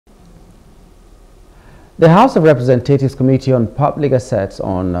The House of Representatives Committee on Public Assets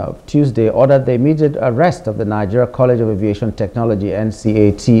on Tuesday ordered the immediate arrest of the Nigeria College of Aviation Technology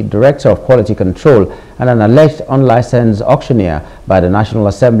 (Ncat) Director of Quality Control and an alleged unlicensed auctioneer by the National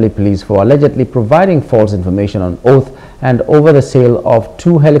Assembly Police for allegedly providing false information on oath and over the sale of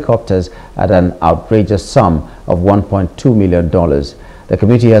 2 helicopters at an outrageous sum of $1.2 million. The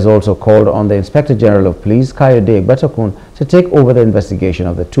committee has also called on the Inspector General of Police, Kayode Egbetakun, to take over the investigation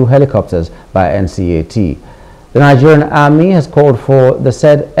of the 2 helicopters by Ncat. The Nigerian Army has called for the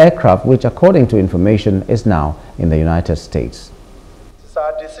said aircraft, which according to information is now in the United States. It's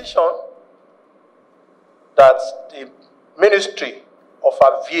our decision that the Ministry of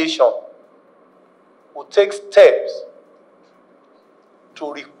Aviation will take steps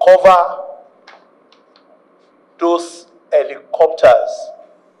to recover those helicopters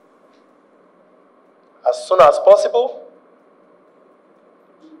as soon as possible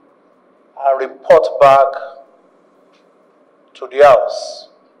and report back to the House.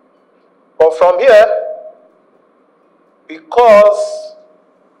 But from here, because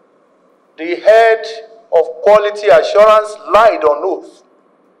the head of quality assurance lied on oath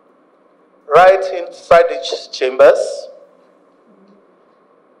right inside the chambers,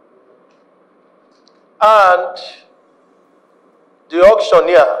 and the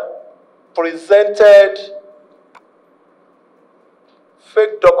auctioneer presented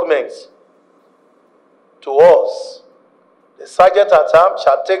fake documents to us, the sergeant at arms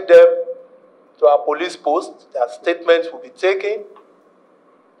shall take them to our police post. Their statements will be taken,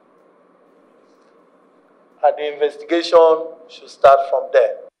 and the investigation should start from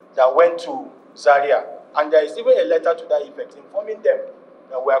there. That went to Zaria, and there is even a letter to that effect informing them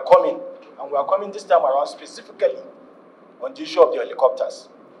that we are coming, and we are coming this time around specifically on the issue of the helicopters.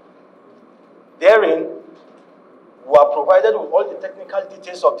 Therein, we are provided with all the technical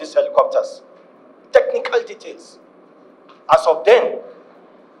details of these helicopters. Technical details. As of then,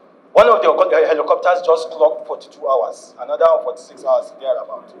 one of the helicopters just clocked 42 hours, another 46 hours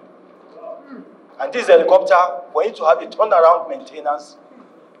thereabout. And this helicopter, for it to have a turnaround maintenance,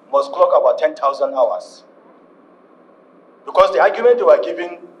 must clock about 10,000 hours. Because the argument they were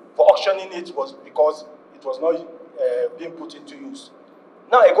giving for auctioning it was because it was not being put into use.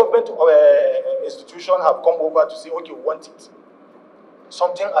 Now a government institution have come over to say, okay, we want it.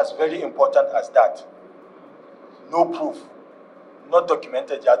 Something as very important as that. No proof, not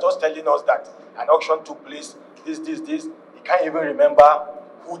documented. They are just telling us that an auction took place, this. You can't even remember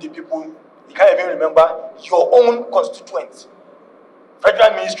who the people, you can't even remember your own constituents.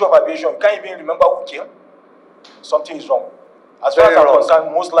 Federal Ministry of Aviation, you can't even remember who came. Something is wrong. As far as I'm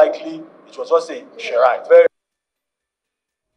concerned, most likely it was just a charade.